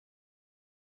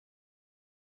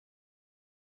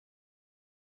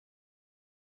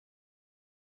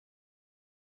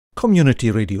Community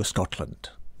Radio Scotland.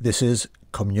 This is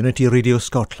Community Radio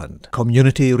Scotland.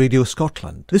 Community Radio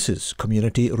Scotland. This is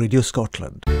Community Radio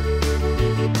Scotland.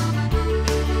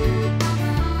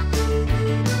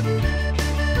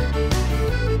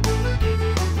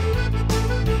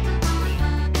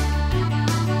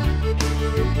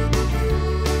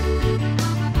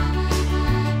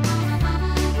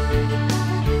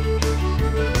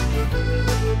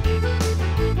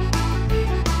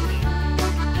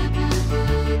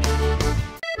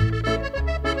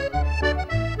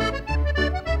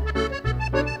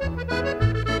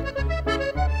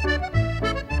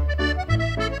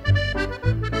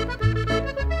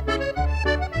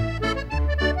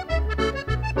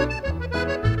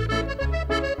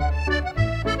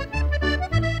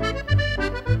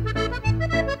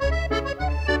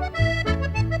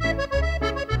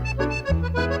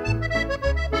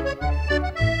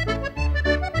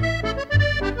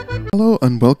 Hello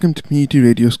and welcome to Community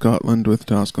Radio Scotland with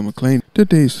Maclean.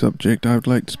 Today's subject I would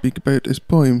like to speak about is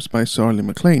poems by Sorley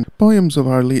Maclean. Poems of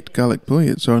our late Gaelic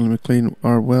poet Sorley Maclean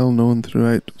are well known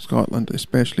throughout Scotland,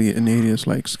 especially in areas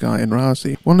like Skye and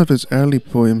Rassie. One of his early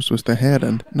poems was The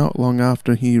Heron. Not long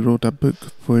after, he wrote a book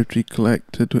of poetry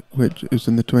collected which was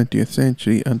in the 20th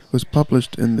century and was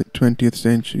published in the 20th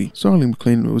century. Sorley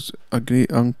Maclean was a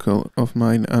great uncle of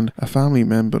mine and a family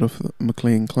member of the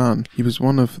Maclean clan. He was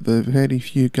one of the very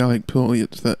few Gaelic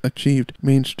poets that achieved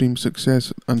mainstream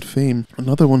success and fame.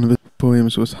 Another one of his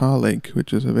poems was Halig,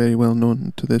 which is very well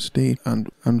known to this day, and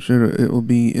I'm sure it will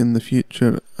be in the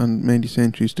future and many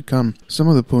centuries to come. Some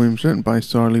of the poems written by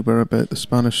Sorley were about the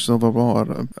Spanish Civil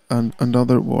War and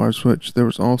other wars, which there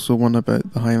was also one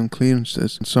about the Highland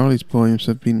clearances. And Sorley's poems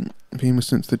have been famous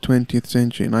since the 20th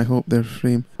century, and I hope their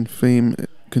fame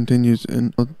continues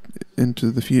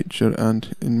into the future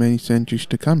and in many centuries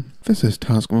to come. This is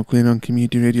Maclean on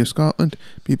Community Radio Scotland.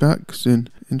 Be back soon.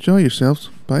 Enjoy yourselves.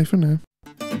 Bye for now.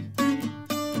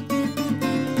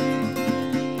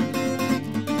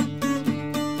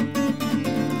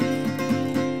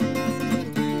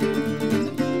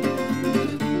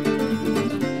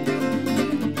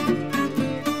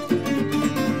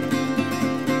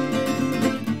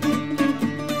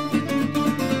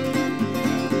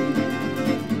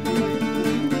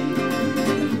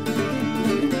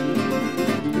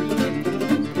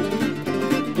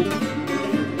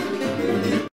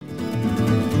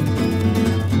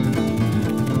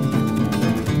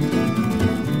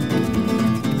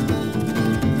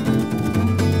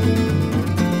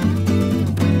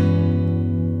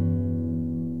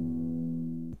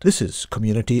 This is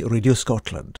Community Radio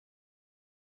Scotland.